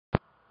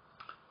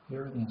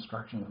Here are the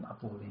instructions on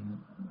uploading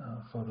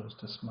photos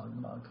to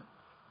SmugMug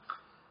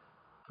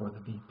for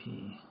the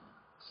VP.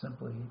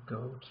 Simply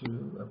go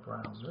to a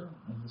browser,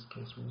 in this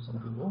case we're using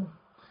Google,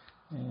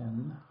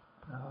 and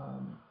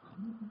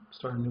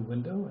start a new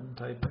window and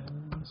type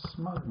in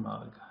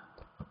SmugMug.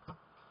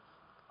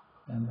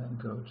 And then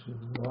go to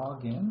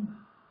Login,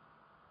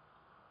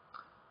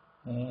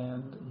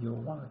 and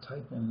you'll want to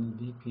type in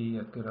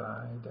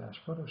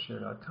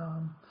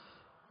vp@goodeye-photoshare.com,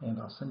 and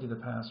I'll send you the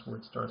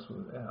password. Starts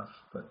with F,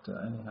 but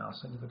anyhow, I'll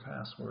send you the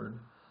password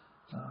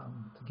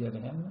to get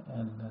in,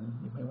 and then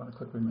you may want to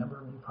click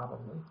Remember Me,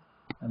 probably,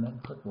 and then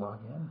click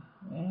Login,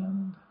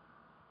 and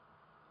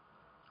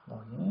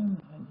log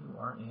in, and you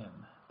are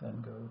in.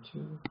 Then go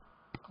to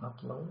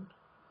Upload,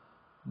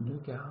 New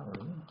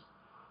Gallery,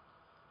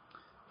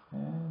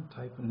 and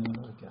type in the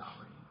name of the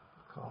gallery.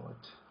 Call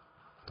it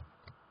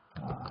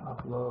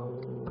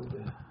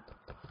Upload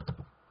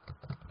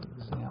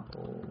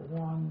Example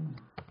 1.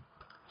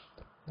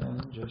 And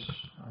I'm going to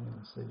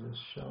say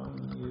just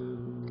showing you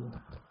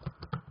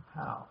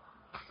how.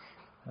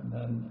 And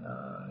then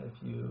if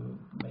you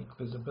make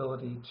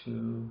visibility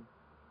to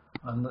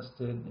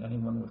unlisted,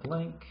 anyone with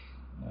link,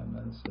 and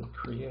then say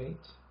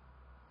create,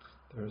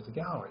 there's the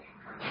gallery.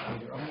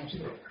 You're almost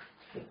there.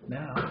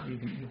 Now you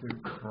can either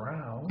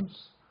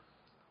browse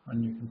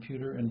on your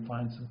computer and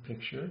find some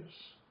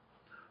pictures,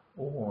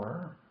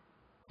 or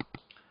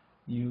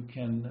you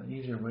can,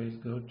 easier ways,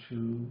 go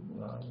to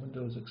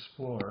Windows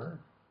Explorer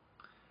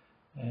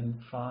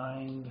and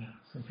find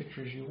some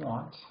pictures you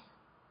want,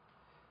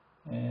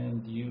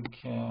 and you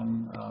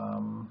can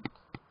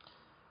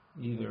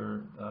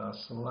either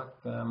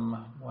select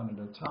them one at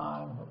a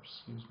time,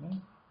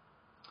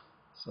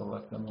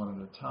 select them one at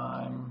a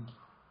time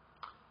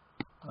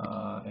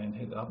and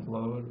hit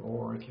upload,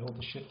 or if you hold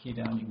the shift key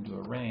down you can do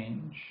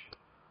arrange,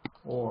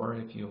 or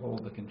if you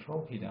hold the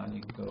control key down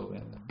you can go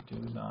and do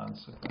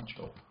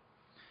non-sequential,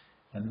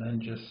 and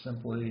then just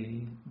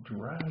simply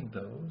drag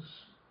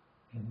those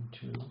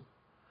into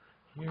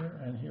here,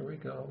 and here we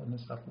go, and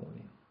it's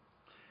uploading.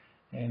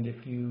 And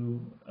if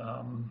you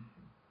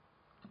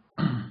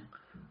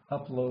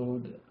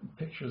upload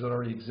pictures that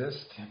already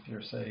exist, if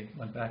you're, say,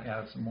 went back,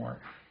 added some more,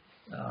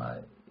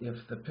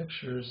 if the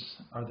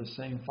pictures are the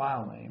same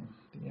file name,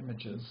 the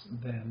images,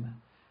 then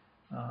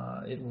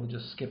it will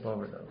just skip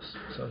over those.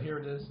 So here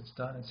it is, it's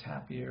done, it's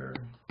Happier.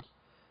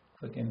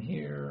 Click in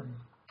here,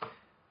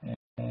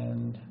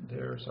 and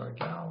there's our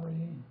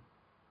gallery.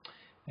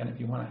 And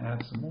if you want to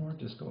add some more,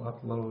 just go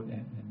upload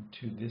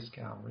into this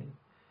gallery,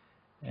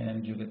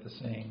 and you get the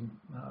same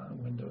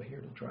window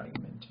here to drag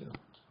them into.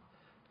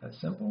 That's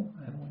simple,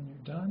 and when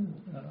you're done,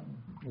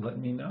 let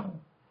me know.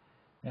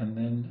 And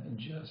then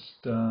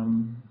just,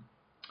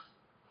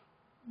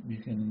 you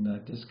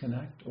can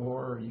disconnect,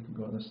 or you can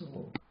go to this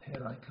little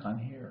head icon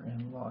here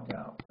and log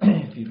out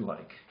if you'd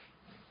like.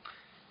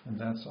 And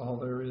that's all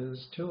there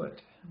is to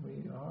it.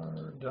 We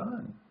are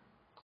done.